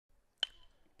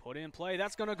Put in play,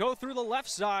 that's going to go through the left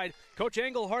side. Coach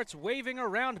Englehart's waving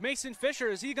around Mason Fisher.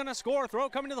 Is he going to score? Throw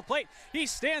coming to the plate. He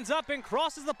stands up and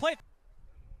crosses the plate.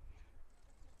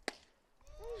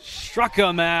 Struck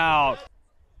him out.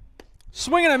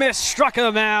 Swing and a miss, struck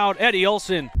him out. Eddie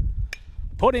Olson.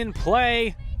 Put in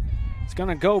play. It's going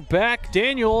to go back.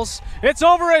 Daniels, it's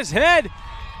over his head.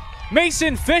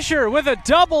 Mason Fisher with a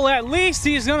double at least.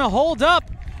 He's going to hold up,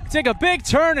 take a big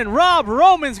turn, and Rob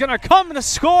Roman's going to come to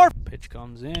score. Pitch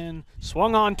comes in,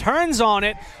 swung on, turns on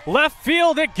it. Left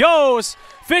field it goes.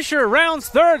 Fisher rounds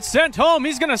third, sent home.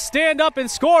 He's going to stand up and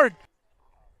score.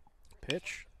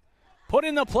 Pitch. Put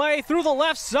in the play through the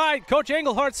left side. Coach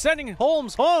Englehart sending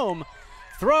Holmes home.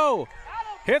 Throw.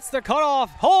 Hits the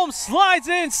cutoff. Holmes slides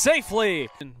in safely.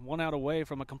 1 out away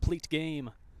from a complete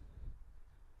game.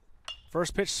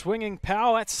 First pitch swinging.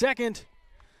 Powell at second.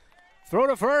 Throw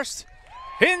to first.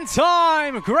 In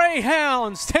time.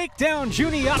 Greyhounds take down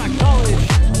Juniata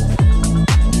College.